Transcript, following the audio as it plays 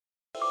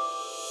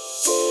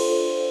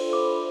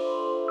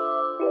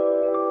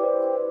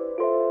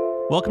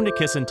Welcome to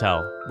Kiss and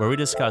Tell, where we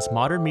discuss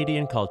modern media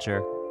and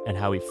culture and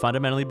how we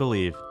fundamentally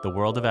believe the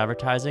world of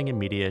advertising and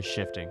media is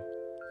shifting,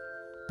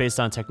 based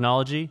on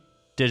technology,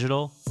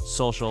 digital,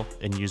 social,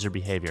 and user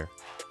behavior.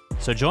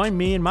 So join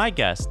me and my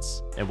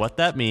guests in what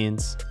that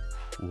means,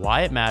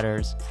 why it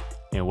matters,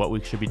 and what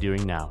we should be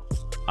doing now.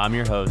 I'm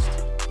your host,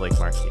 Blake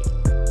Markey.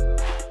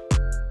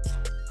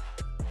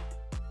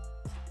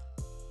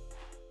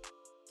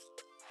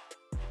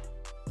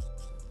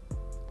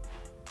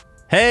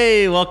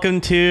 Hey, welcome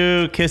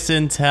to Kiss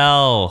and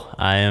Tell.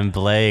 I am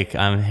Blake.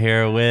 I'm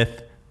here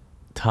with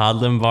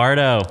Todd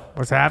Lombardo.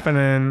 What's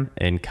happening?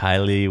 And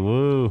Kylie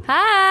Wu.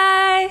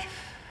 Hi.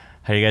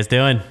 How you guys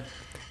doing?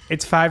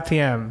 It's 5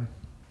 p.m.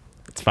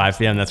 It's 5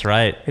 p.m. That's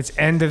right. It's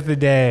end of the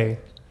day.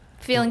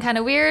 Feeling kind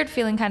of weird,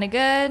 feeling kind of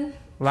good.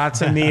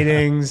 Lots of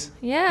meetings.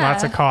 Yeah.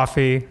 Lots of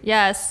coffee.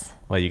 Yes.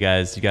 Well, you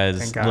guys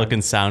look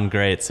and sound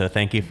great. So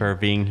thank you for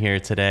being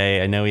here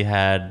today. I know we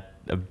had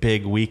a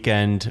big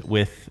weekend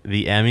with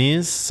the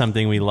Emmys.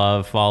 Something we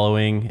love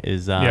following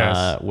is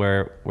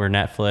where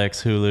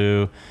Netflix,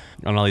 Hulu,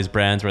 and all these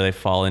brands where they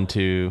fall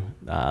into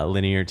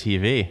linear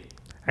TV.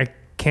 I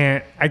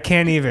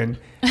can't even.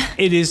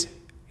 It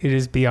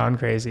is beyond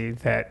crazy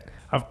that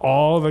of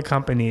all the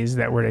companies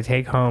that were to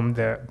take home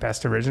the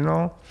best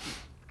original,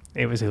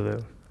 it was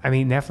Hulu. I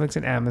mean, Netflix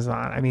and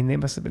Amazon, I mean, they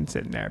must have been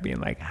sitting there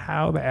being like,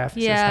 how the F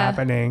is this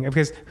happening?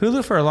 Because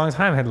Hulu for a long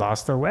time had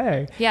lost their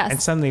way. Yes.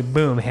 And suddenly,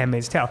 boom,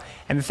 Handmaid's Tale.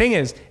 And the thing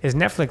is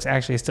Netflix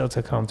actually still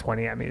took home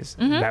 20 Emmys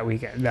that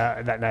weekend,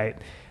 that night.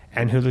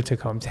 And Hulu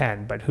took home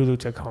 10, but Hulu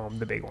took home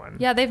the big one.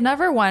 Yeah, they've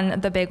never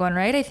won the big one,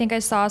 right? I think I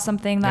saw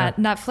something that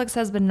Netflix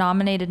has been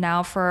nominated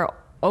now for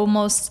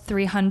almost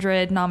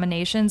 300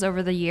 nominations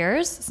over the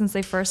years since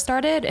they first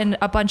started in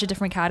a bunch of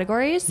different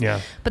categories. Yeah.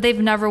 But they've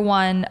never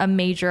won a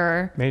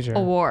major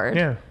award.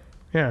 Yeah.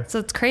 Yeah. So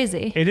it's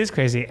crazy. It is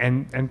crazy.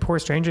 And poor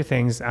Stranger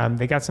Things,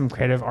 they got some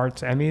creative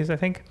arts Emmys, I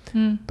think,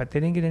 but they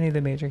didn't get any of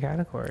the major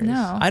categories.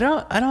 No. I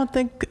don't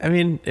think, I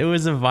mean, it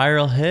was a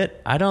viral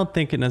hit. I don't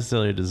think it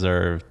necessarily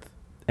deserved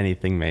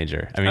anything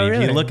major. I mean,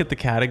 really? If you look at the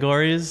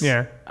categories,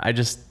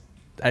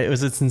 it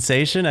was a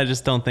sensation. I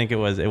just don't think it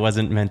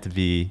wasn't meant to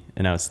be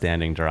an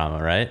outstanding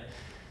drama, right?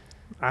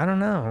 I don't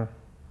know.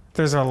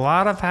 There's a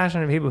lot of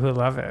passionate people who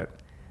love it.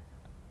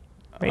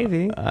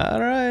 Maybe. All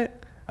right.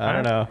 I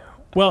don't know.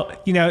 Well,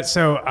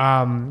 so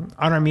on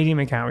our Medium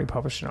account, we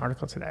published an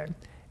article today.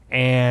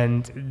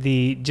 And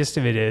the gist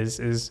of it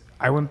is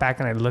I went back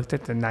and I looked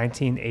at the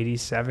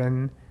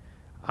 1987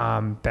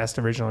 Best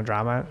Original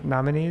Drama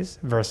nominees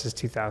versus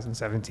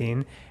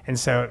 2017. And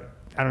so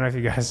I don't know if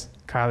you guys,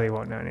 Kylie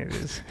won't know any of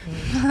these.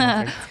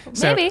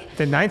 So Maybe.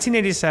 The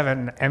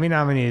 1987 Emmy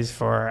nominees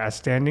for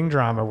Outstanding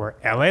Drama were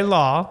L.A.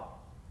 Law,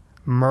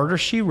 Murder,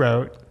 She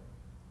Wrote,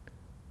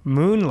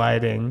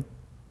 Moonlighting,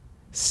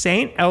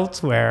 Saint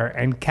Elsewhere,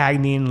 and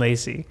Cagney and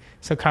Lacey.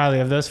 So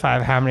Kylie, of those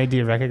five, how many do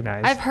you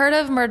recognize? I've heard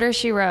of Murder,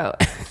 She Wrote.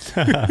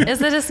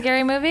 Is it a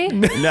scary movie?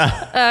 No.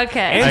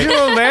 Okay.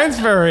 Angela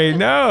Lansbury,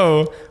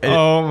 no.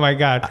 Oh my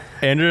God.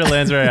 Angela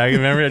Lansbury, I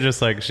remember it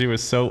just like she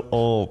was so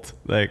old.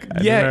 Like, I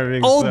remember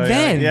being old so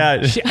then.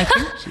 young.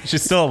 Yeah.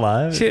 She's still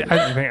alive.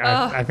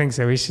 I think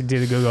so. We should do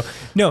the Google.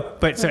 No,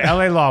 but so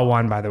LA Law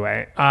won, by the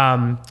way.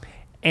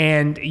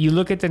 And you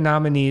look at the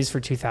nominees for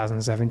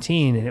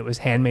 2017, and it was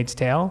Handmaid's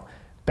Tale,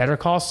 Better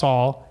Call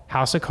Saul,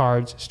 House of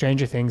Cards,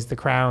 Stranger Things, The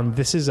Crown,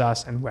 This Is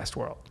Us, and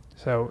Westworld.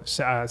 So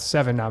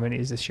 7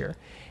 nominees this year.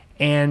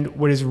 And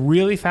what is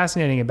really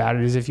fascinating about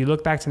it is if you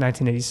look back to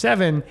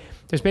 1987,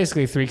 there's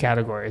basically 3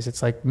 categories.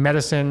 It's like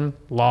medicine,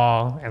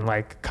 law, and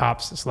like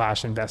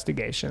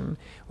cops/investigation,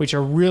 which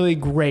are really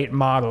great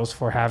models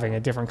for having a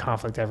different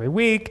conflict every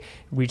week,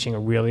 reaching a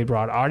really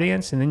broad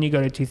audience. And then you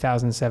go to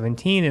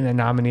 2017 and the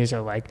nominees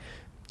are like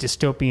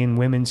dystopian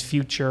women's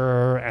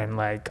future and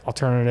like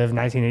alternative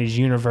 1980s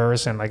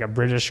universe and like a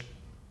British,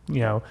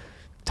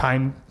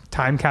 time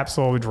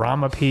capsule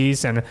drama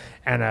piece and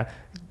a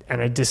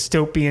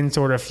dystopian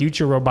sort of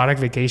future robotic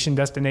vacation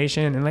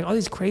destination and like all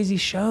these crazy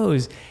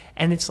shows.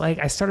 And it's like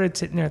I started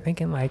sitting there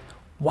thinking like,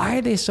 why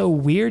are they so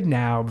weird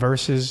now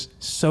versus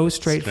so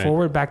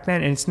straightforward back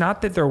then? And it's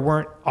not that there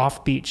weren't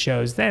offbeat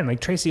shows then. Like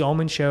Tracy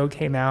Ullman show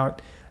came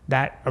out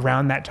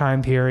around that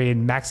time period.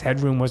 Max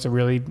Headroom was a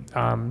really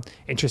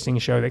interesting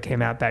show that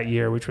came out that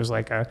year, which was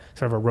like a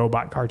sort of a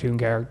robot cartoon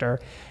character.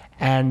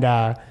 And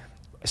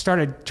I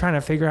started trying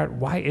to figure out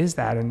why is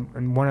that?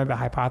 And one of the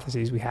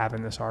hypotheses we have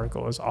in this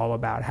article is all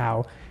about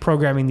how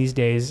programming these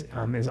days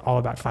is all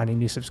about finding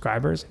new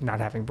subscribers, not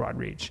having broad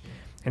reach.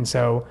 And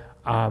so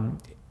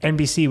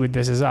NBC with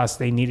This Is Us,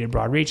 they needed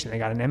broad reach and they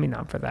got an Emmy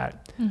nom for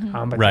that.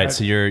 Right.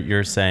 So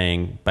you're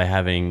saying by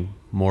having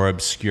more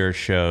obscure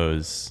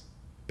shows,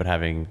 but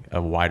having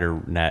a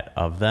wider net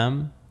of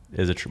them,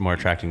 is it more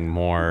attracting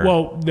more?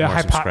 Well,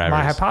 subscribers?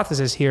 My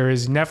hypothesis here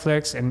is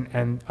Netflix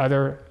and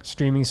other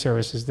streaming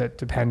services that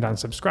depend on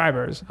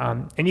subscribers,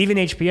 and even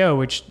HBO,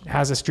 which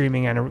has a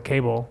streaming and a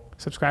cable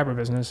subscriber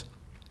business,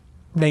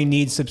 they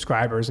need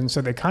subscribers, and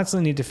so they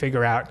constantly need to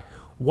figure out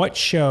what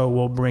show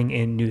will bring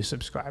in new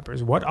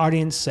subscribers? What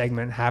audience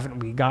segment haven't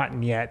we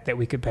gotten yet that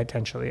we could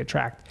potentially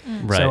attract?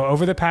 Right. So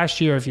over the past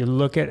year, if you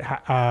look at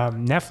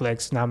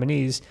Netflix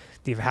nominees,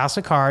 you have House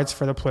of Cards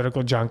for the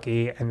political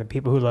junkie and the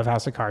people who love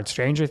House of Cards,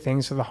 Stranger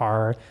Things for the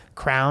horror,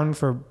 Crown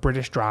for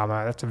British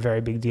drama. That's a very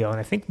big deal. And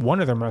I think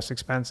one of their most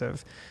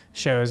expensive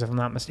shows, if I'm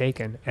not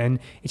mistaken. And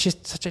it's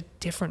just such a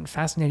different,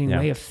 fascinating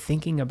way of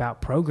thinking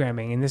about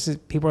programming. And this is,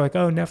 people are like,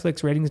 oh,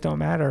 Netflix ratings don't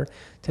matter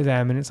to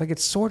them. And it's like,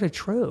 it's sort of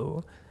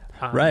true.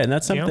 Right, and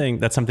that's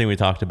something we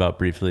talked about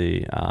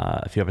briefly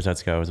a few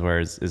episodes ago.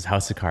 Is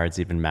House of Cards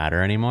even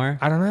matter anymore?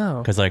 I don't know,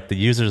 because like the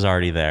user's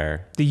already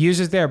there. The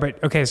user's there,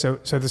 but okay. So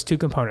there's two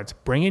components: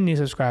 bring in new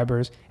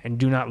subscribers and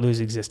do not lose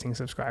existing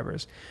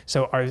subscribers.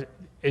 So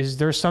is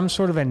there some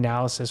sort of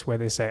analysis where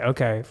they say,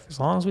 okay, as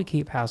long as we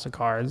keep House of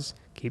Cards,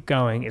 keep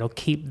going, it'll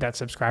keep that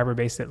subscriber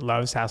base that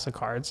loves House of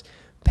Cards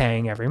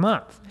paying every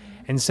month.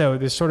 And so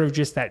there's sort of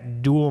just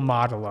that dual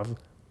model of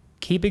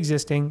keep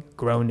existing,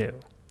 grow new.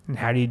 And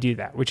how do you do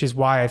that? Which is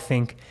why I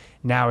think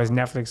now as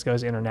Netflix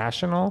goes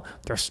international,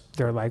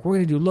 they're like, we're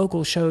going to do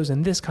local shows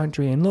in this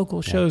country and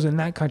local shows in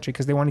that country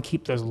because they want to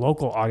keep those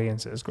local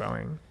audiences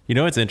growing. You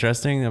know what's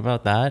interesting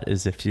about that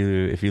is if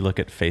you look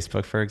at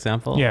Facebook, for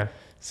example. Yeah.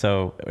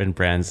 So in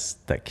brands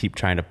that keep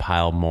trying to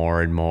pile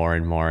more and more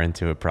and more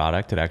into a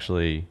product, it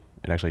actually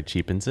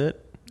cheapens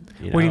it.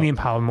 What do you mean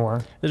pile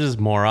more? There's just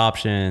more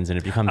options and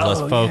it becomes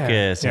less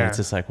focused. And it's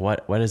just like,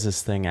 what is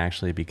this thing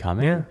actually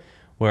becoming? Yeah.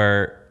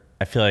 Where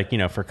I feel like,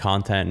 for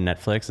content and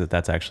Netflix,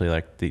 that's actually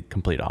like the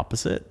complete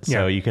opposite.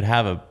 So you could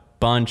have a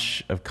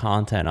bunch of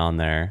content on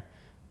there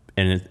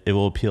and it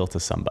will appeal to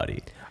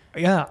somebody.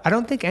 Yeah. I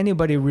don't think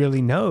anybody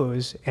really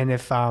knows. And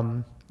if,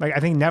 I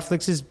think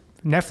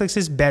Netflix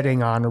is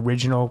betting on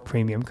original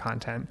premium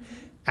content.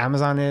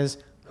 Amazon is,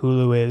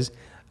 Hulu is.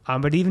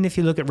 But even if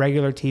you look at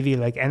regular TV,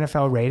 like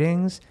NFL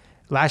ratings,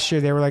 last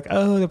year they were like,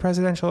 oh, the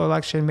presidential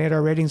election made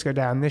our ratings go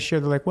down. This year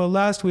they're like, well,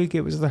 last week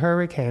it was the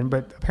hurricane,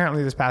 but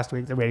apparently this past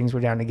week the ratings were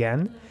down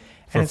again.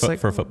 And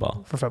for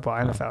football. For football,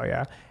 NFL,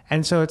 yeah.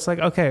 And so it's like,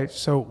 okay,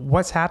 so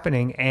what's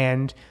happening?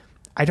 And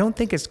I don't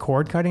think it's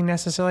cord cutting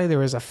necessarily. There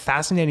was a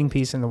fascinating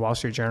piece in the Wall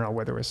Street Journal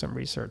where there was some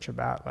research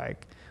about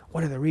like,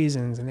 what are the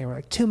reasons? And they were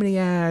like, too many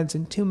ads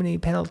and too many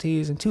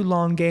penalties and too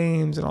long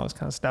games and all this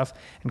kind of stuff.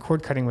 And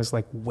cord cutting was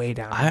like way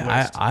down the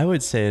list. I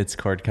would say it's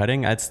cord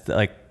cutting. It's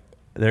like,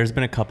 there's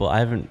been a couple.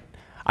 I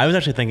was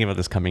actually thinking about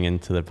this coming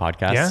into the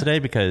podcast today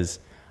because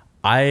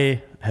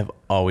I have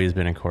always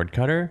been a cord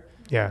cutter.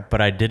 Yeah.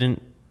 But I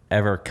didn't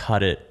ever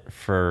cut it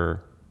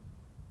for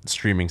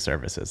streaming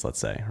services, let's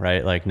say,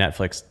 right? Like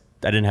Netflix,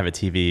 I didn't have a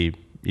TV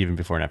even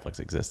before Netflix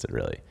existed,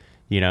 really.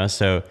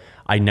 So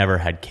I never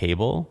had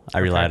cable. I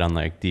relied on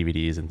like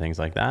DVDs and things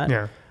like that.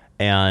 Yeah.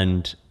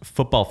 And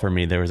football for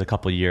me, there was a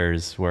couple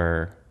years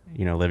where,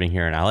 living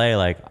here in LA,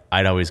 like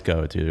I'd always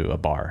go to a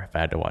bar if I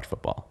had to watch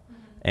football.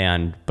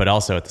 But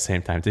also at the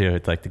same time too,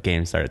 it's like the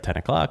game started at 10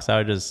 o'clock, so I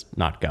would just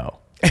not go.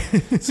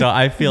 So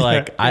I feel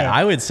like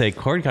I would say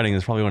cord cutting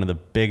is probably one of the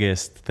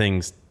biggest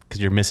things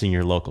because you're missing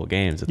your local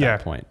games at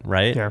that point,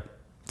 right? Yeah.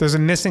 There's a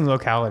missing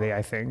locality,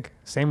 I think.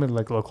 Same with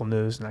like local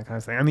news and that kind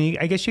of thing. I mean,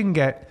 I guess you can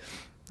get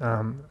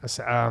an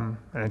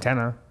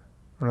antenna,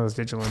 one of those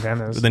digital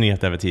antennas. But then you have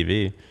to have a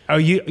TV. Oh,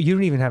 you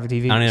don't even have a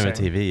TV? I don't even have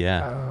a TV,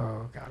 yeah.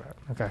 Oh, got it.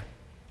 Okay.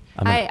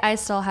 I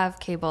still have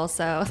cable,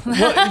 so.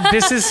 Well,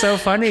 this is so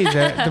funny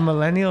that the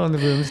millennial in the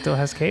room still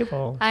has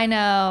cable. I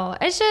know.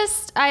 It's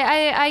just,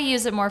 I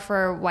use it more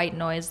for white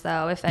noise,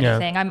 though, if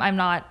anything. Yeah. I'm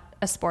not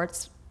a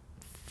sports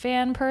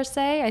fan, per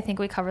se. I think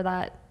we cover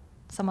that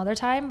some other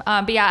time.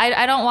 But yeah,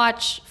 I don't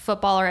watch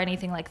football or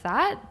anything like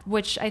that,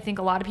 which I think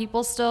a lot of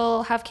people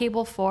still have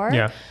cable for.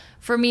 Yeah.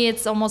 For me,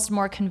 it's almost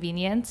more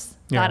convenience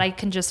that I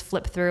can just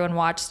flip through and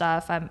watch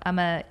stuff. I'm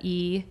a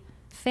E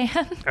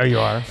fan. Oh, you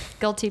are?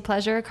 Guilty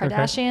pleasure.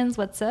 Kardashians,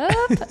 what's up?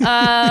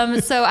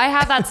 So I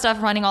have that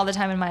stuff running all the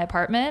time in my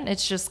apartment.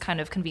 It's just kind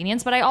of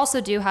convenience. But I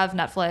also do have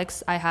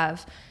Netflix. I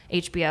have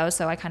HBO,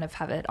 so I kind of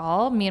have it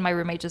all. Me and my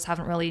roommate just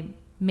haven't really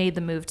made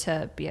the move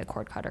to be a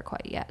cord cutter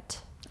quite yet.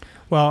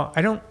 Well,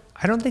 I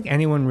don't think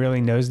anyone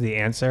really knows the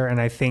answer. And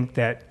I think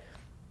that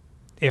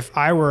if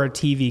I were a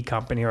TV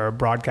company or a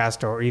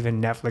broadcaster or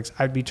even Netflix,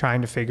 I'd be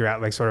trying to figure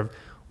out like sort of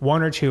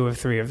one or two of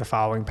three of the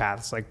following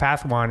paths. Like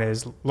path one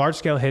is large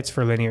scale hits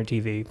for linear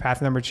TV.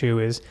 Path number two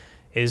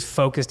is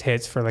focused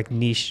hits for like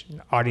niche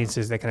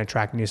audiences that can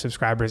attract new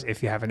subscribers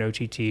if you have an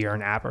OTT or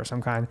an app or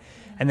some kind.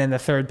 And then the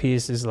third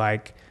piece is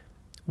like,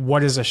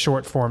 what is a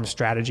short form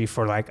strategy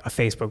for like a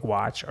Facebook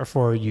watch or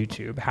for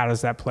YouTube? How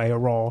does that play a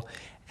role?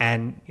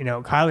 And,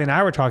 Kylie and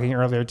I were talking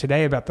earlier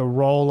today about the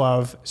role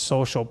of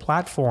social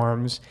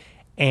platforms.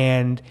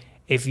 And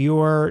if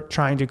you're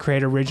trying to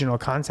create original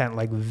content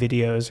like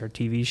videos or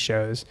TV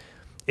shows,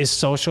 is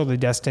social the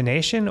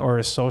destination or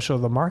is social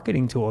the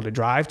marketing tool to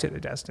drive to the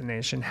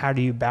destination? How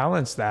do you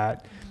balance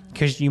that?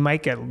 Because you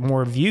might get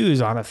more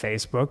views on a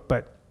Facebook,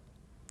 but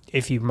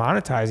if you're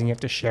monetizing, you have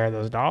to share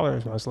those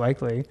dollars most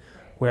likely.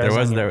 Whereas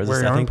I think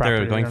they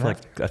were going for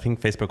I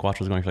think Facebook Watch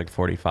was going for like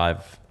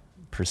 $45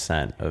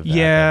 of that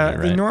Yeah,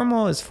 revenue, right? the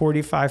normal is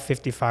 45,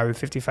 55, with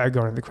 55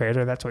 going to the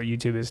creator. That's what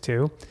YouTube is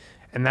too.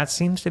 And that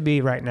seems to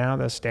be right now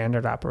the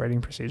standard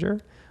operating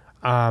procedure.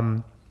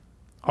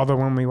 Although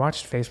when we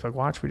watched Facebook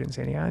Watch, we didn't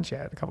see any ads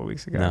yet a couple of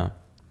weeks ago. No.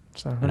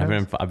 So And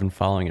I've been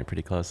following it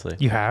pretty closely.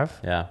 You have?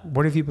 Yeah.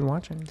 What have you been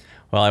watching?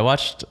 Well, I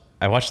watched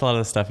a lot of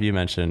the stuff you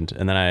mentioned,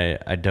 and then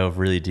I dove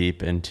really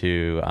deep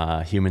into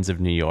Humans of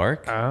New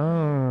York.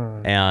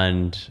 Oh.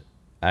 And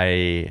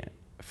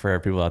for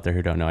people out there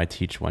who don't know, I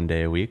teach 1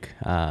 day a week.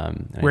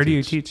 Where do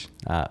you teach?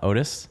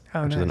 Otis,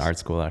 which is an nice. art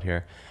school out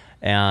here.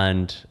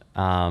 And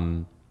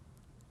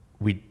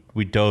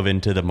we dove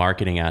into the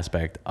marketing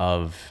aspect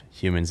of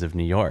Humans of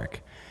New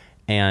York.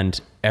 And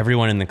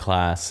everyone in the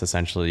class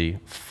essentially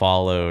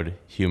followed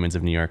Humans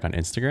of New York on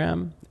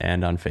Instagram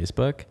and on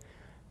Facebook.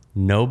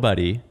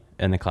 Nobody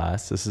in the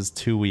class, this is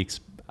 2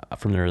 weeks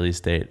from the release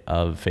date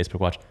of Facebook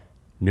Watch,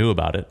 knew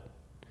about it.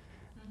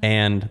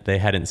 And they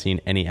hadn't seen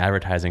any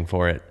advertising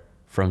for it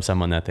from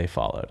someone that they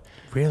followed.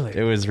 Really?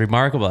 It was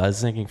remarkable. I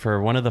was thinking,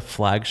 for one of the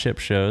flagship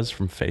shows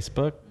from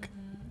Facebook,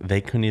 they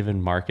couldn't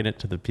even market it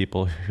to the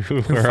people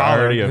who were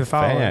already a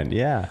fan.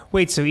 Yeah.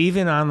 Wait, so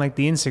even on like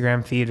the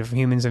Instagram feed of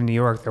Humans of New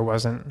York, there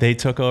wasn't? They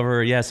took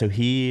over. Yeah. So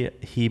he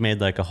made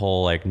like a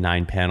whole like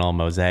 9-panel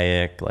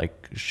mosaic,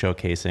 like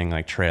showcasing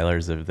like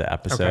trailers of the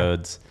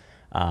episodes,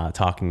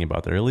 talking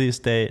about the release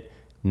date.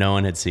 No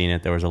one had seen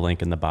it. There was a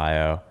link in the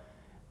bio,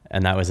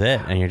 and that was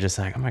it. And you're just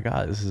like, oh my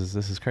God, this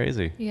is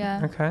crazy.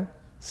 Yeah. Okay.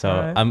 So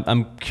All right.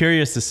 I'm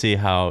curious to see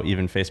how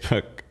even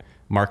Facebook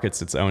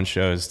markets its own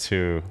shows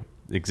to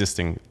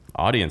existing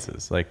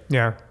audiences. Like,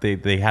 Yeah. they I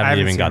haven't haven't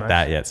even seen got much.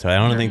 that yet. So I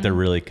don't think they're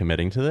really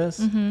committing to this.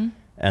 And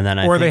then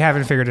Or they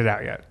haven't figured it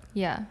out yet.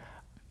 Yeah.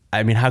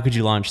 I mean, how could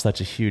you launch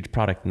such a huge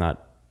product and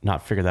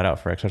not figure that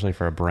out, especially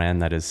for a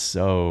brand that is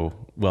so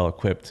well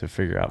equipped to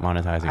figure out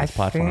monetizing its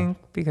platform? I think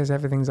because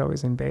everything's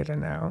always in beta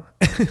now.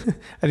 I think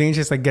it's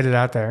just like get it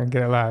out there,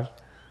 get it live.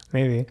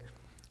 Maybe.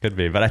 Could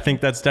be, but I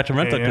think that's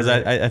detrimental because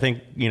Yeah. I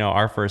think,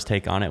 our first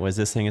take on it was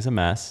this thing is a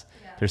mess.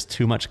 Yeah. There's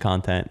too much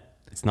content.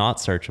 It's not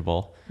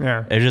searchable.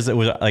 Yeah. It was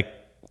like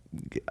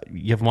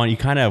you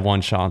kind of have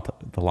one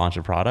shot to launch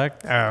a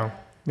product, Oh,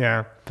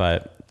 yeah.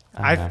 but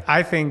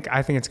I think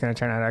it's going to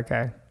turn out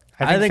okay.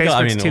 I think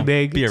Facebook's too it'll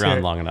big. be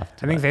around long enough.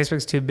 I think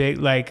Facebook's too big.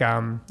 Like,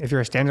 if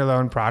you're a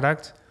standalone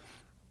product,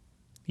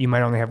 you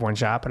might only have one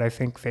shot, but I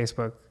think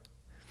Facebook,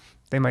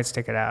 they might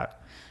stick it out.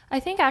 I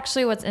think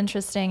actually what's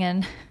interesting,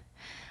 and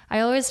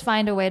I always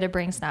find a way to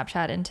bring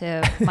Snapchat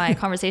into my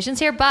conversations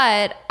here,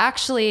 but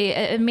actually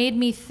it made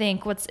me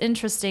think what's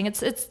interesting.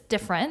 It's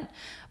different,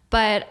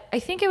 but I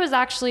think it was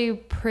actually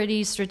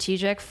pretty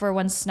strategic for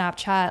when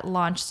Snapchat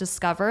launched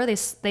Discover.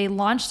 They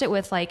launched it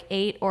with like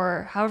 8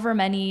 or however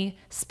many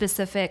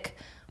specific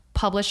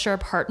publisher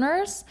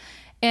partners,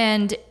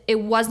 and it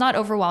was not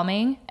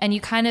overwhelming. And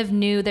you kind of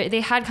knew that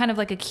they had kind of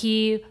like a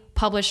key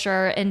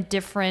publisher in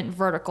different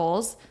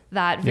verticals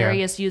that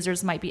various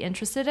users might be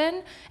interested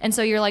in. And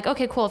so you're like,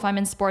 okay, cool. If I'm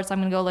in sports, I'm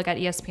going to go look at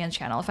ESPN's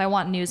channel. If I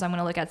want news, I'm going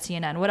to look at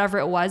CNN, whatever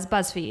it was,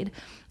 BuzzFeed.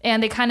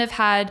 And they kind of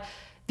had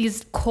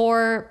these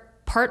core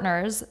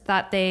partners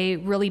that they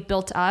really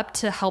built up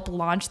to help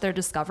launch their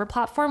Discover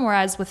platform.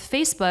 Whereas with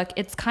Facebook,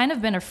 it's kind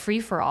of been a free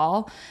for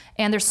all.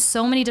 And there's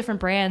so many different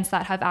brands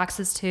that have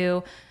access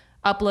to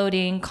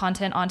uploading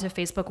content onto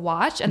Facebook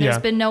Watch, and there's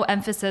been no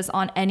emphasis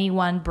on any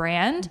one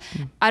brand.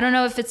 I don't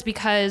know if it's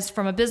because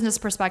from a business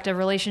perspective,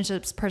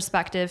 relationships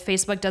perspective,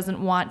 Facebook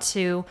doesn't want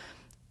to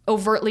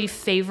overtly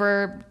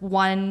favor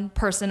one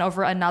person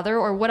over another,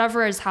 or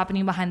whatever is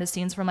happening behind the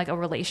scenes from like a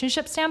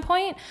relationship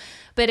standpoint.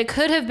 But it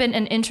could have been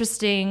an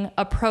interesting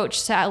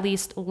approach to at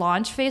least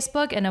launch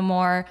Facebook in a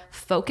more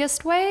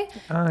focused way.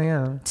 Oh,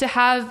 yeah. To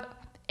have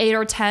 8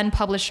 or 10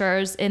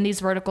 publishers in these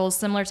verticals,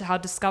 similar to how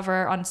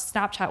Discover on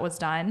Snapchat was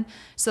done,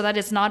 so that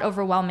it's not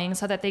overwhelming,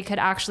 so that they could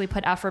actually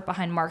put effort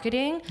behind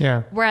marketing.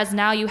 Yeah. Whereas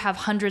now you have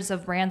hundreds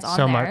of brands on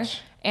So there.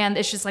 much. And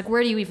it's just like,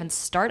 where do you even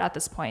start at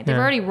this point? They've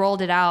already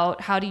rolled it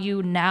out. How do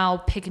you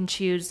now pick and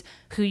choose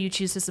who you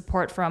choose to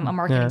support from a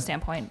marketing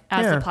standpoint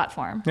as the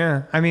platform?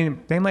 Yeah. I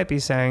mean, they might be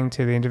saying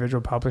to the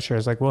individual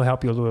publishers, like, we'll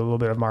help you do a little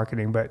bit of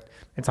marketing, but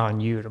it's on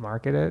you to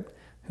market it.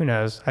 Who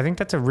knows? I think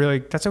that's a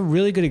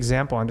really good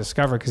example on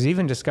Discover, because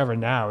even Discover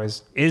now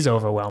is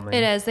overwhelming.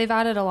 It is. They've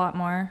added a lot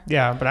more.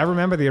 Yeah, but I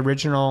remember the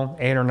original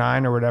 8 or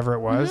 9 or whatever it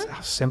was.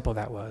 How simple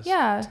that was.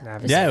 Yeah. to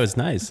navigate. Yeah, it was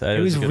nice. It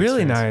was a good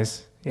really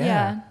experience. nice.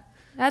 Yeah.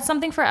 That's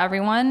something for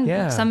everyone.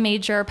 Yeah. Some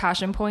major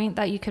passion point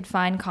that you could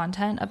find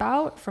content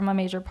about from a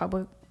major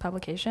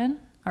publication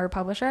or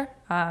publisher.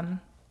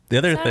 The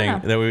other thing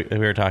that we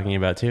were talking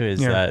about too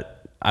is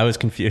that I was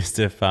confused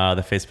if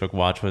the Facebook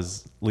Watch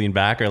was lean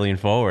back or lean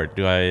forward.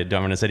 Do I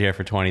want to sit here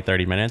for 20,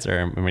 30 minutes, or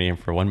am I here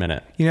for 1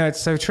 minute? You know,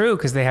 it's so true,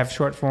 because they have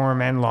short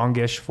form and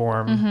longish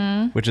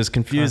form. Which is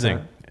confusing.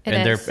 It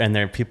and is.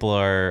 they're people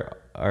are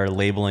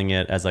labeling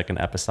it as like an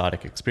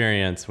episodic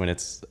experience when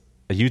it's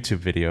a YouTube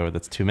video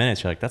that's 2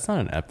 minutes. You're like, that's not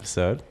an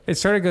episode. It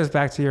sort of goes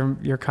back to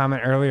your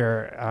comment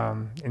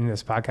earlier in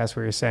this podcast,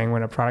 where you're saying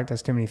when a product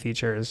has too many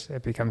features,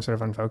 it becomes sort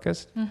of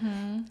unfocused.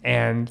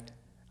 And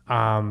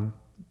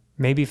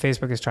maybe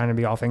Facebook is trying to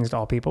be all things to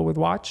all people with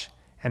Watch,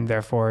 and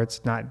therefore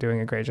it's not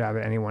doing a great job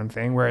at any one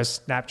thing.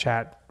 Whereas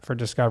Snapchat for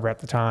Discover at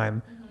the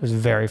time was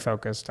very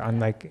focused on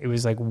like, it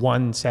was like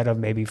one set of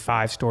maybe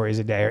 5 stories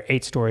a day or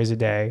 8 stories a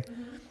day.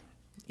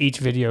 Each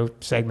video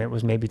segment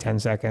was maybe 10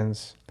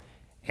 seconds,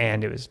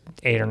 and it was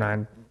 8 or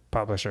 9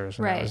 publishers,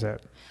 and that was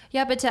it.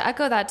 Yeah, but to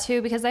echo that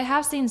too, because I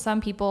have seen some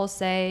people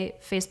say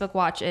Facebook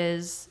Watch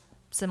is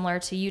similar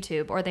to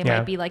YouTube, or they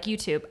might be like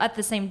YouTube. At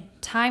the same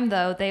time,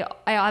 though,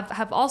 I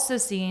have also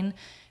seen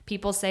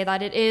people say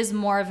that it is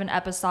more of an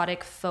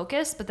episodic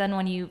focus, but then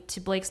when you, to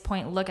Blake's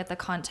point, look at the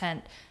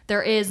content,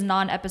 there is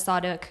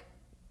non-episodic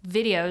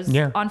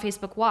videos on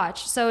Facebook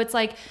Watch. So it's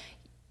like,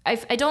 I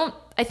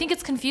think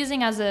it's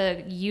confusing as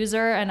a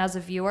user and as a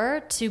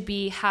viewer to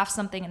be half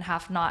something and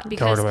half not,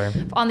 because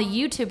on the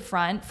YouTube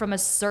front, from a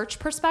search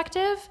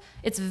perspective,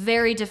 it's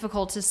very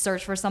difficult to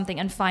search for something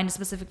and find a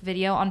specific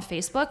video on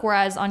Facebook,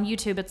 whereas on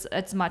YouTube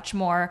it's much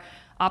more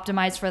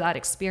optimized for that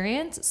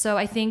experience. So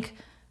I think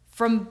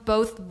from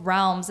both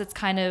realms it's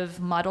kind of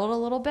muddled a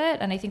little bit,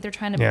 and I think they're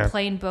trying to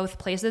play in both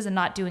places and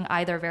not doing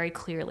either very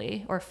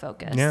clearly or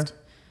focused.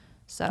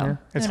 So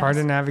it's hard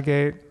to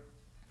navigate.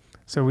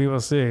 So we will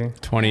see.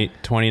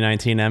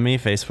 2019 Emmy,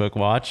 Facebook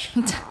Watch.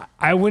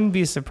 I wouldn't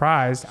be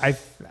surprised. I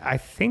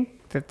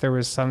think that there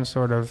was some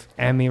sort of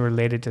Emmy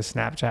related to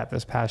Snapchat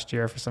this past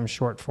year for some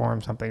short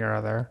form something or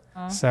other.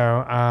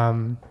 So,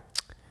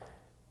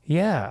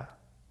 yeah.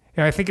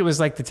 You know, I think it was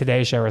like the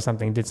Today Show or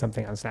something did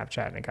something on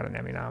Snapchat and it got an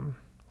Emmy nom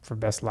for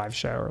best live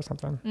show or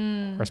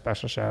something, or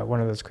special show.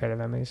 One of those creative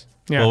Emmys.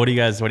 Yeah. Well, what do you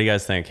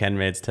guys think?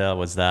 Handmaid's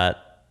Tale, did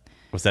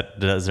it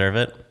deserve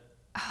it?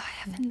 Oh,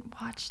 I haven't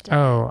watched it.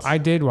 Oh, I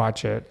did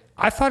watch it.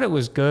 I thought it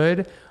was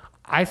good.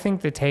 I think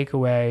the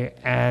takeaway,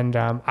 and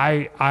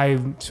I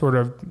sort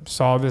of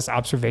saw this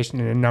observation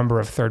in a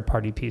number of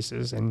third-party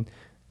pieces and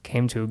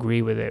came to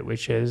agree with it,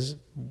 which is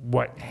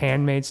what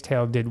Handmaid's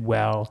Tale did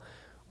well,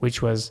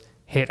 which was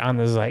hit on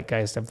the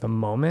zeitgeist of the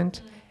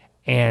moment.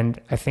 And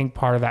I think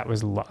part of that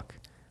was luck,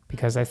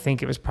 because I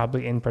think it was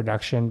probably in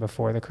production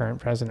before the current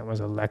president was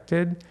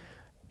elected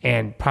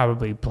and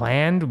probably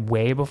planned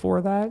way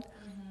before that.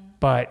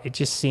 But it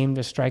just seemed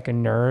to strike a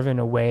nerve in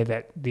a way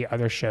that the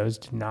other shows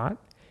did not.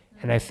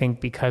 And I think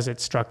because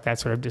it struck that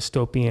sort of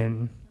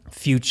dystopian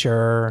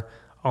future,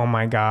 oh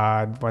my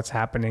God, what's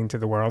happening to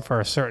the world for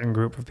a certain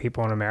group of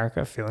people in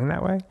America feeling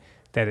that way,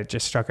 that it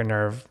just struck a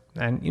nerve.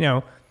 And, you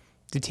know,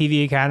 the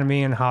TV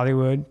Academy and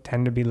Hollywood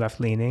tend to be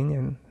left-leaning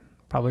and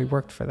probably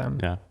worked for them.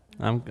 Yeah.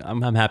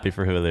 I'm happy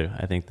for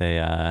Hulu. I think they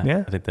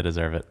I think they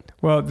deserve it.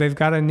 Well, they've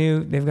got a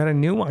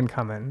new one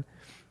coming.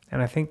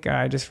 And I think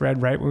I just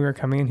read right when we were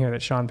coming in here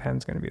that Sean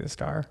Penn's going to be the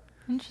star.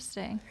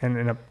 Interesting. And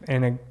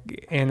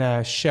in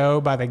a show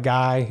by the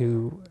guy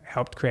who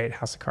helped create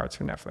House of Cards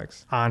for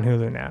Netflix on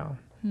Hulu now.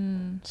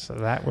 So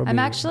that will be I'm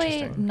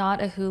actually interesting.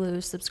 not a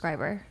Hulu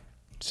subscriber.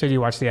 So do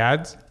you watch the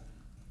ads?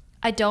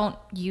 I don't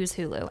use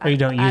Hulu. Oh, you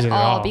don't use it at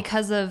all?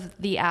 Because of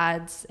the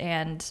ads,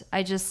 and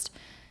I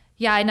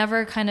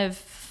never kind of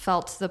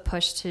felt the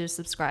push to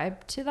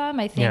subscribe to them.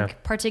 I think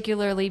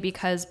particularly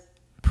because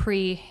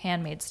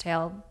pre-Handmaid's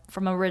Tale,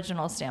 from an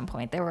original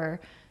standpoint,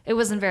 it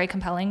wasn't very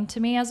compelling to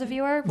me as a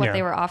viewer what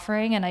they were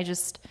offering, and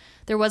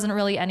there wasn't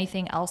really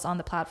anything else on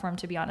the platform,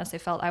 to be honest. I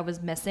felt I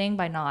was missing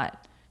by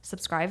not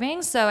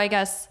subscribing. So I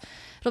guess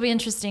it'll be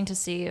interesting to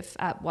see if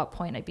at what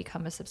point I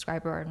become a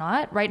subscriber or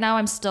not. Right now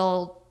I'm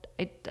still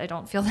I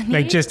don't feel the need.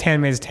 Like just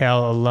Handmaid's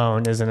Tale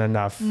alone isn't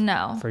enough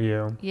for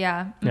you.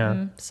 Yeah.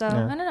 So I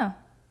don't know.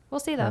 We'll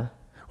see though.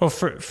 Well,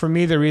 for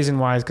me, the reason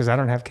why is because I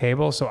don't have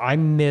cable, so I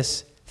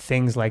miss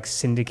things like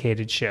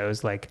syndicated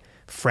shows like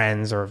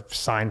Friends or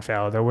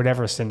Seinfeld or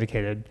whatever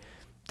syndicated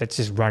that's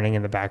just running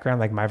in the background,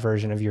 like my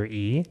version of your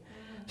E.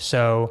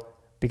 So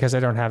because I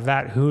don't have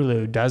that,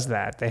 Hulu does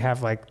that. They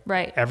have like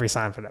every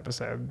Seinfeld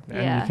episode,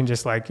 and you can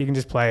just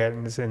play it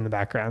and it's in the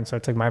background. So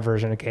it's like my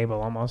version of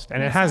cable almost,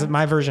 and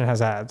my version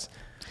has ads.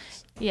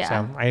 Yeah.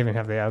 So I even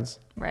have the ads.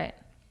 Right.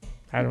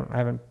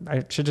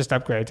 I should just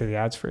upgrade to the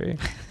ads free,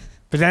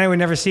 but then I would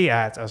never see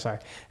ads. Oh, sorry,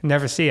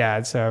 never see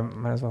ads. So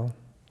might as well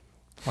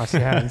watch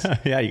the ads.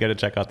 Yeah, you got to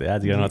check out the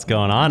ads. You got to know what's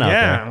going on out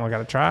there. Yeah, we got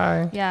to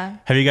try. Yeah.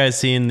 Have you guys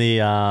seen the,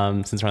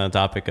 since we're on the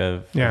topic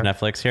of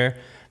Netflix here,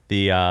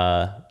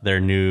 their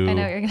new I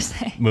know what you're gonna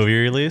say. Movie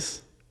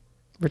release?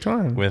 Which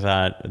one? With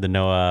the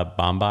Noah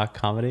Baumbach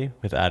comedy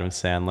with Adam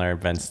Sandler,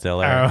 Ben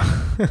Stiller.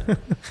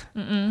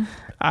 Oh.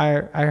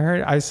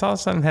 I saw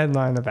some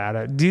headline about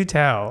it. Do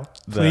tell,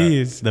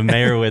 please. The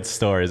Meyerowitz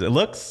stories. It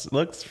looks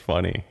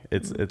funny.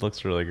 It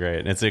looks really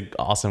great. It's an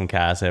awesome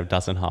cast. They have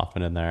Dustin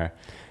Hoffman in there.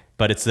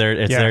 But it's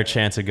their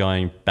chance of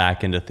going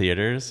back into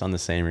theaters on the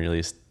same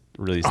release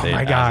date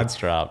as it's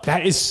dropped.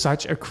 That is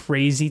such a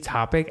crazy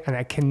topic, and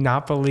I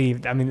cannot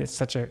believe. I mean, it's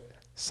such a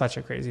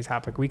crazy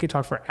topic. We could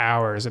talk for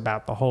hours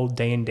about the whole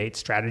day and date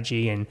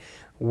strategy and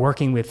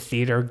working with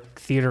theater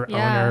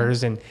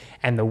owners and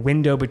the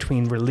window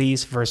between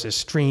release versus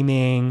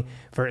streaming.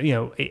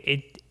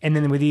 And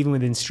then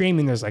within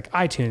streaming, there's like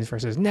iTunes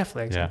versus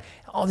Netflix, and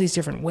all these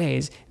different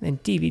ways, and then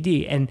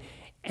DVD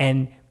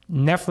and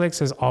Netflix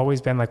has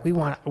always been like, we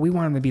want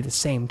them to be the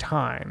same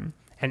time.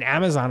 And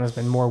Amazon has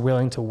been more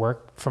willing to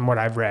work, from what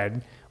I've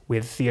read,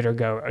 with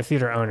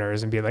theater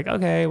owners and be like,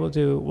 okay, we'll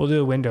do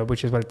a window,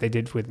 which is what they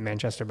did with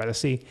Manchester by the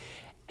Sea.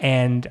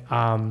 And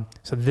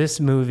so this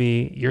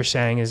movie, you're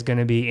saying, is going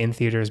to be in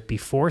theaters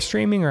before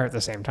streaming or at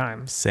the same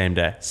time? Same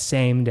day.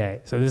 Same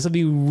day. So this will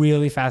be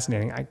really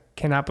fascinating. I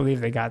cannot believe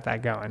they got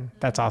that going.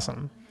 That's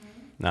awesome.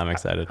 No, I'm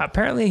excited.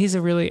 Apparently,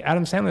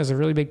 Adam Sandler is a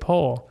really big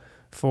pull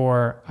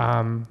for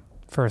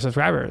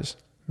subscribers.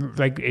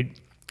 Like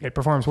it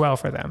performs well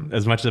for them.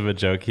 As much of a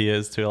joke he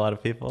is to a lot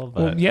of people,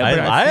 but, well, yeah, but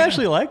I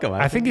actually like him.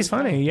 I think he's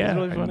funny. Yeah, he's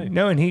really funny.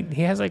 No, and he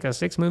has like a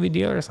 6-movie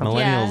deal or something.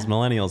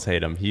 Millennials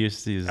hate him.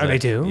 He's they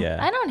do?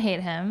 Yeah. I don't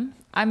hate him.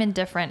 I'm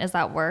indifferent. Is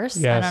that worse?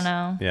 Yes. I don't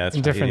know. Yeah, it's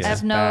Indifference. I have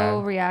is no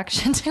bad.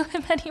 reaction to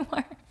him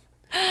anymore.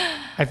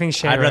 I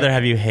think I'd rather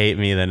have you hate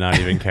me than not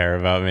even care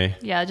about me.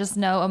 Yeah, just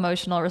no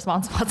emotional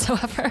response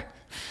whatsoever.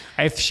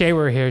 If Shay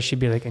were here, she'd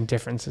be like,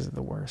 indifference is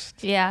the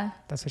worst. Yeah,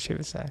 That's what she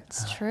would say.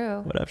 it's true.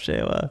 What up,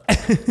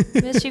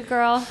 Shayla? Miss you,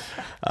 girl.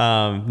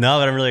 No,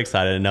 but I'm really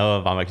excited.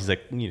 Noah Baumbach, he's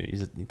like,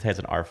 he takes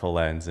an artful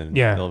lens, and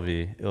Yeah. it'll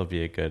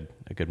be a good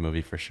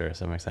movie for sure.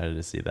 So I'm excited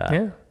to see that.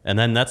 Yeah. And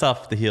then that's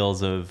off the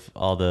heels of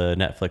all the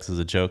Netflix is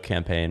a Joke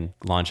campaign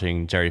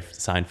launching Jerry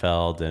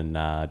Seinfeld and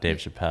Dave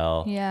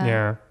Chappelle.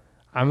 Yeah.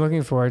 I'm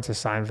looking forward to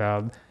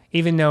Seinfeld,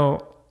 even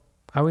though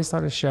I always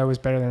thought a show was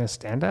better than a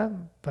stand-up,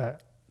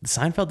 but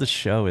Seinfeld, the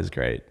show is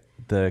great.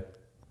 The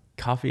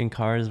Coffee and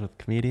Cars with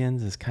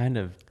comedians is kind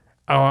of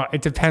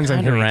it depends on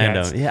kind who of he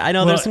random. gets. Yeah, I know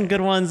Well, there's some good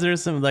ones.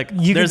 There's some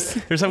You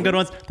there's some good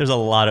ones. There's a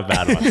lot of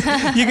bad ones.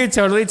 You can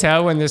totally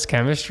tell when there's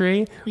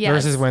chemistry Yes.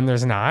 versus when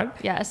there's not.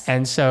 Yes.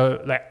 And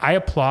so like I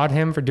applaud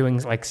him for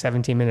doing like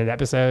 17-minute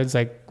episodes,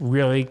 like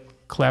really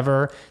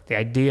clever. The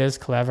idea is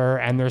clever,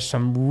 and there's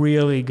some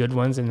really good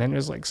ones, and then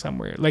there's like some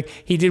weird. Like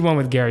he did one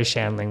with Gary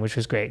Shandling, which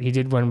was great. He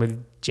did one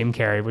with Jim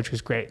Carrey, which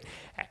was great.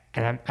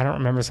 And I don't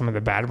remember some of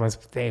the bad ones,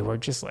 but they were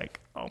just like,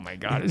 oh my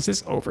God, is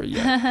this over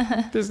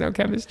yet? There's no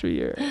chemistry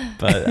here.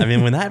 But I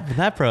mean, when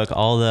that broke,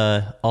 all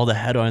the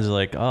headlines are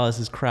like, "Oh, this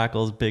is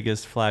Crackle's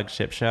biggest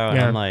flagship show," and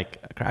Yeah. I'm like,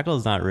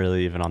 Crackle's not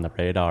really even on the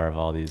radar of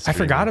all these. I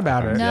forgot streaming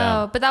about it. platforms. No,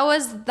 Yeah.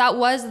 but that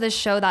was the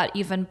show that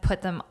even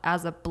put them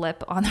as a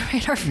blip on the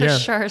radar for Yeah.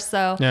 sure.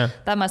 So Yeah.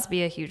 that must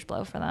be a huge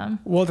blow for them.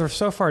 Well, they're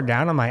so far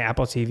down on my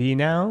Apple TV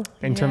now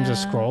in terms of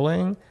Yeah.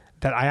 scrolling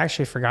that I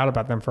actually forgot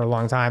about them for a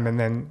long time. And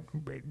then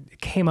it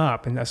came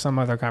up in some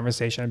other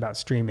conversation about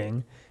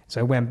streaming. So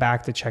I went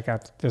back to check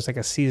out, there's like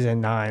a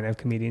season 9 of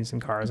Comedians in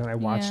Cars, and I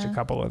watched a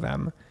couple of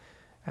them.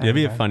 It'd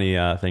be a And,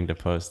 funny thing to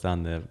post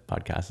on the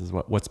podcast is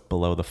what's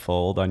below the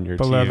fold on your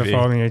below TV. the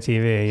fold on your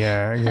TV.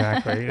 Yeah,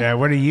 exactly. Yeah.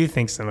 What do you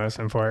think's the most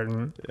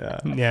important? Yeah.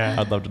 Yeah.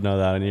 I'd love to know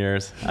that in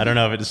yours. I don't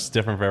know if it's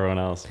different for everyone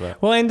else,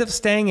 but We'll end up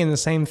staying in the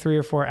same 3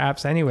 or 4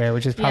 apps anyway,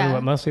 which is probably Yeah.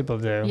 what most people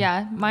do.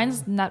 Yeah,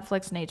 mine's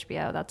Netflix and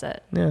HBO. That's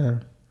it. Yeah.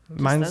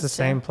 Mine's those the two.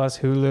 same, plus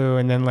Hulu,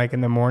 and then like in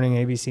the morning,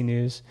 ABC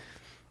News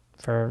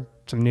for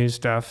some news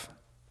stuff.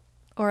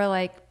 Or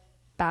like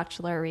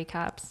Bachelor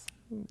recaps.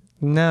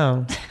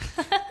 No.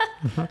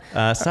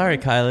 sorry,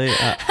 Kylie.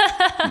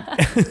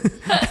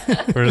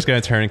 We're just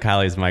gonna turn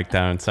Kylie's mic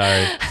down.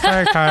 Sorry.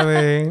 Sorry,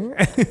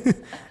 Kylie.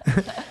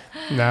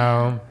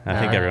 No. I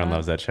think No. everyone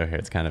loves that show here.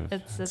 It's kind of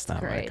It's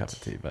not my great. cup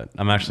of tea, but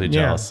I'm actually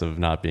Yeah. jealous of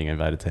not being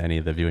invited to any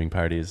of the viewing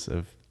parties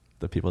of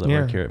the people that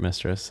Yeah. work here at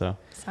Mistress. So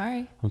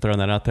Sorry. I'm throwing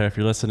that out there if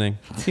you're listening.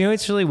 You know,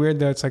 it's really weird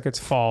though. It's like it's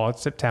fall,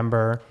 it's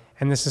September,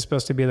 and this is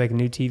supposed to be like a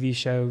new TV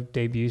show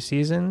debut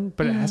season,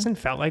 but it hasn't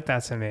felt like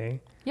that to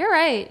me. You're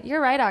right.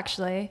 You're right,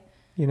 actually.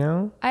 You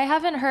know? I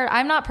haven't heard,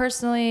 I'm not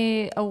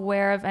personally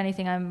aware of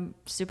anything I'm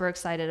super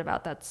excited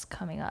about that's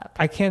coming up.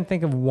 I can't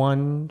think of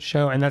one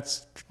show, and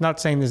that's not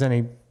saying there's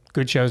any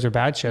good shows or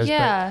bad shows,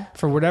 Yeah. but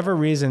for whatever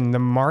reason, the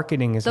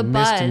marketing has The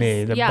missed buzz.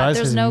 me. The Yeah, buzz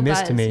there's has no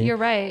missed buzz. me. You're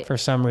right. For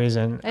some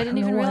reason. I didn't don't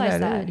even know why realize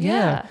that. is.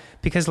 Yeah.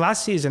 Because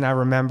last season, I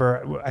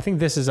remember, I think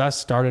This Is Us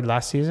started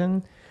last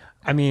season.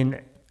 I mean,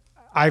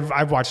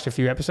 I've watched a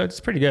few episodes.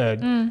 It's pretty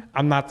good.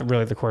 I'm not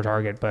really the core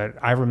target, but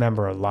I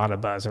remember a lot of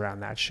buzz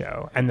around that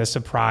show. And the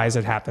surprise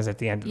that happens at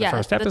the end of the Yeah,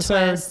 first the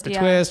episode, twist, the yeah.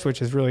 twist,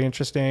 which is really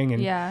interesting.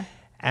 And, Yeah.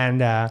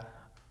 and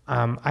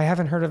I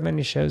haven't heard of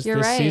many shows You're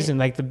this right. season.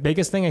 Like the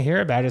biggest thing I hear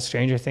about is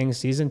Stranger Things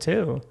season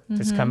 2.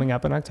 It's coming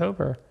up in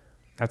October.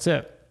 That's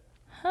it.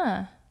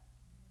 Huh.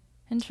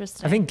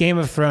 Interesting. I think Game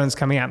of Thrones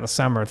coming out in the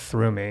summer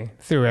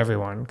threw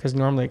everyone, because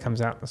normally it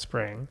comes out in the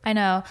spring. I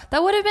know.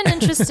 That would have been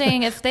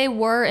interesting if they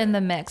were in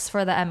the mix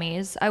for the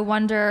Emmys. I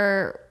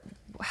wonder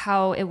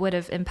how it would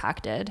have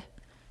impacted.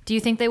 Do you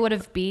think they would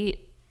have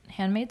beat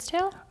Handmaid's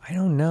Tale? I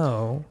don't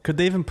know. Could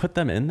they even put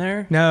them in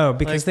there? No,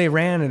 because they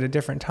ran at a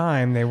different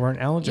time. They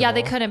weren't eligible. Yeah,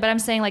 they couldn't, but I'm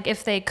saying like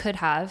if they could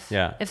have.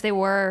 Yeah. If they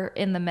were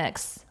in the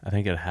mix, I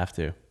think it'd have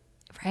to.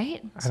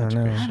 right? I don't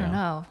know. I don't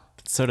know.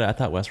 So I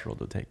thought Westworld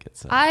would take it.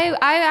 So.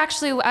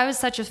 I was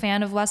such a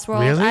fan of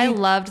Westworld. Really? I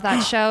loved that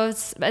show.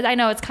 I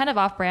know it's kind of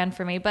off brand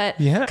for me, but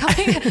Yeah.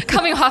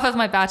 coming off of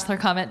my Bachelor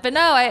comment. But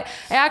no, I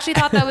actually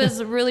thought that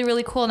was really,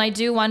 really cool. And I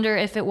do wonder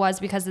if it was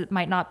because it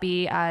might not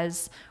be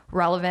as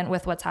relevant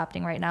with what's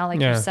happening right now,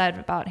 like Yeah. you said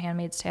about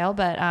Handmaid's Tale.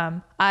 But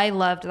I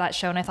loved that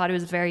show, and I thought it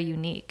was very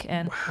unique.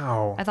 And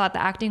Wow. I thought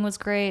the acting was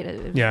great.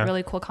 It was Yeah. a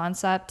really cool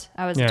concept.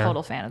 I was Yeah. a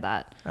total fan of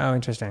that. Oh,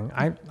 interesting.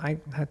 I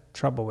had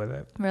trouble with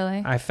it.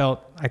 Really? I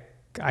felt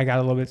I got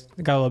a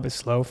little bit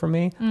slow for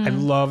me. I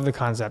love the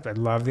concept. I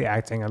love the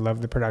acting. I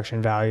love the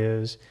production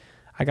values.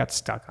 I got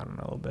stuck on it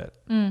a little bit.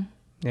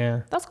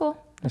 Yeah, That's cool.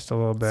 just a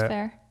little That's bit.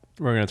 fair.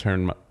 We're going to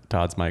turn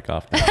Todd's mic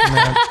off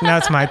now. Now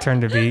it's my turn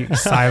to be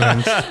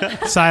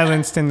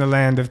silenced in the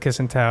land of Kiss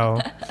and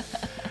Tell.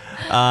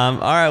 All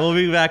right, we'll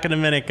be back in a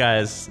minute,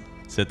 guys.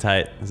 Sit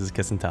tight. This is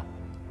Kiss and Tell.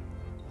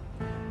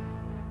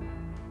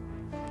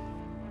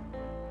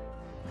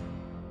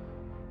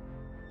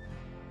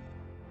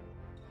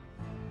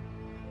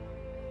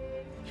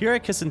 Here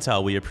at Kiss and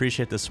Tell, we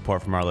appreciate the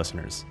support from our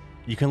listeners.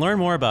 You can learn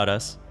more about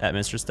us at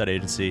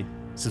Mistress.agency,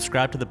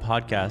 subscribe to the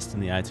podcast in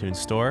the iTunes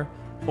Store,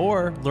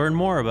 or learn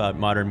more about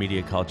modern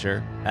media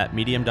culture at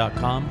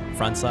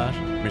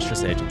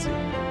medium.com/Mistress Agency.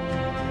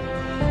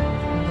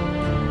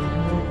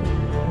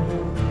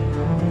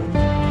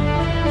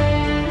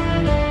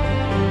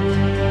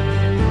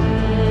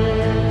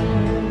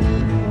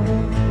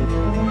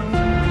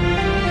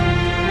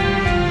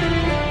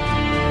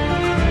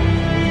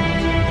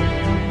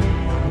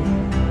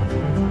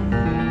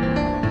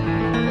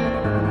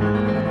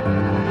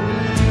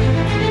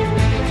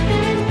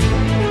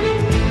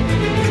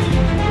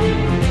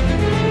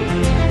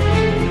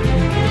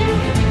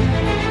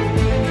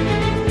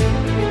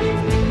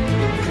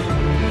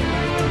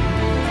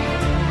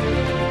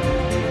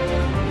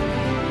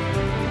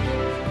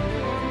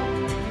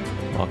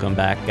 Welcome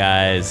back,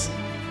 guys.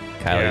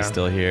 Kylie's Yeah.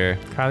 still here.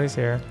 Kylie's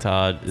here.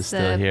 Todd is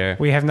still Sip. here.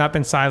 We have not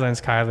been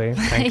silenced, Kylie.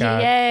 Thank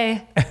God.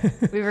 Yay.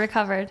 We've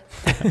recovered.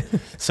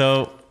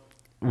 So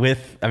I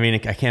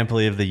can't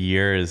believe the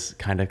year is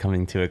kind of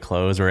coming to a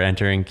close. We're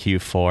entering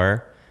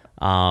Q4.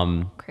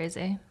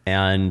 Crazy.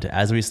 And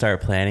as we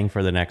start planning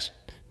for the next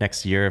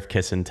year of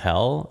Kiss and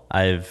Tell,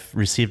 I've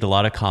received a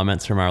lot of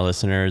comments from our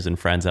listeners and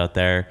friends out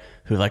there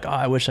who are like, oh,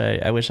 I wish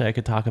I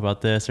could talk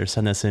about this or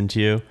send this in to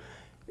you.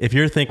 If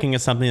you're thinking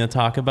of something to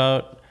talk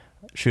about,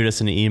 shoot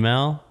us an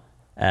email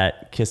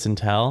at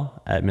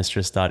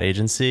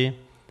kissandtell@mistress.agency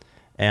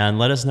and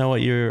let us know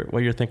what you're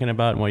thinking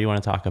about and what you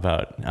want to talk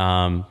about.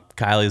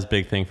 Kylie's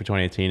big thing for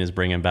 2018 is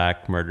bringing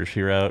back Murder,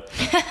 She Wrote.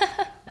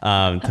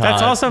 Todd,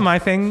 That's also my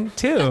thing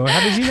too. How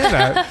did you know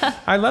that?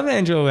 I love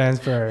Angela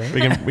Lansbury.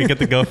 we get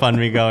the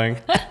GoFundMe going.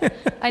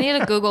 I need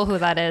to Google who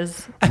that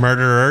is.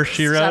 Murderer,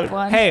 She Wrote. Step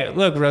one. Hey,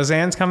 look,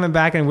 Roseanne's coming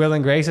back and Will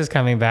and Grace is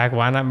coming back.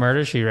 Why not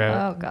Murder, She Wrote?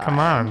 Oh, God. Come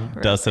on.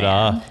 Dust it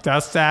Roseanne. off.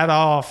 Dust that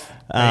off.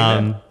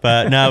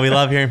 But no, we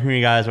love hearing from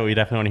you guys, but we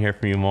definitely want to hear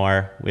from you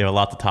more. We have a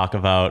lot to talk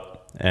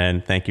about,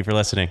 and thank you for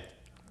listening.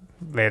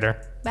 Later.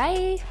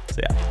 Bye.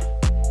 So yeah.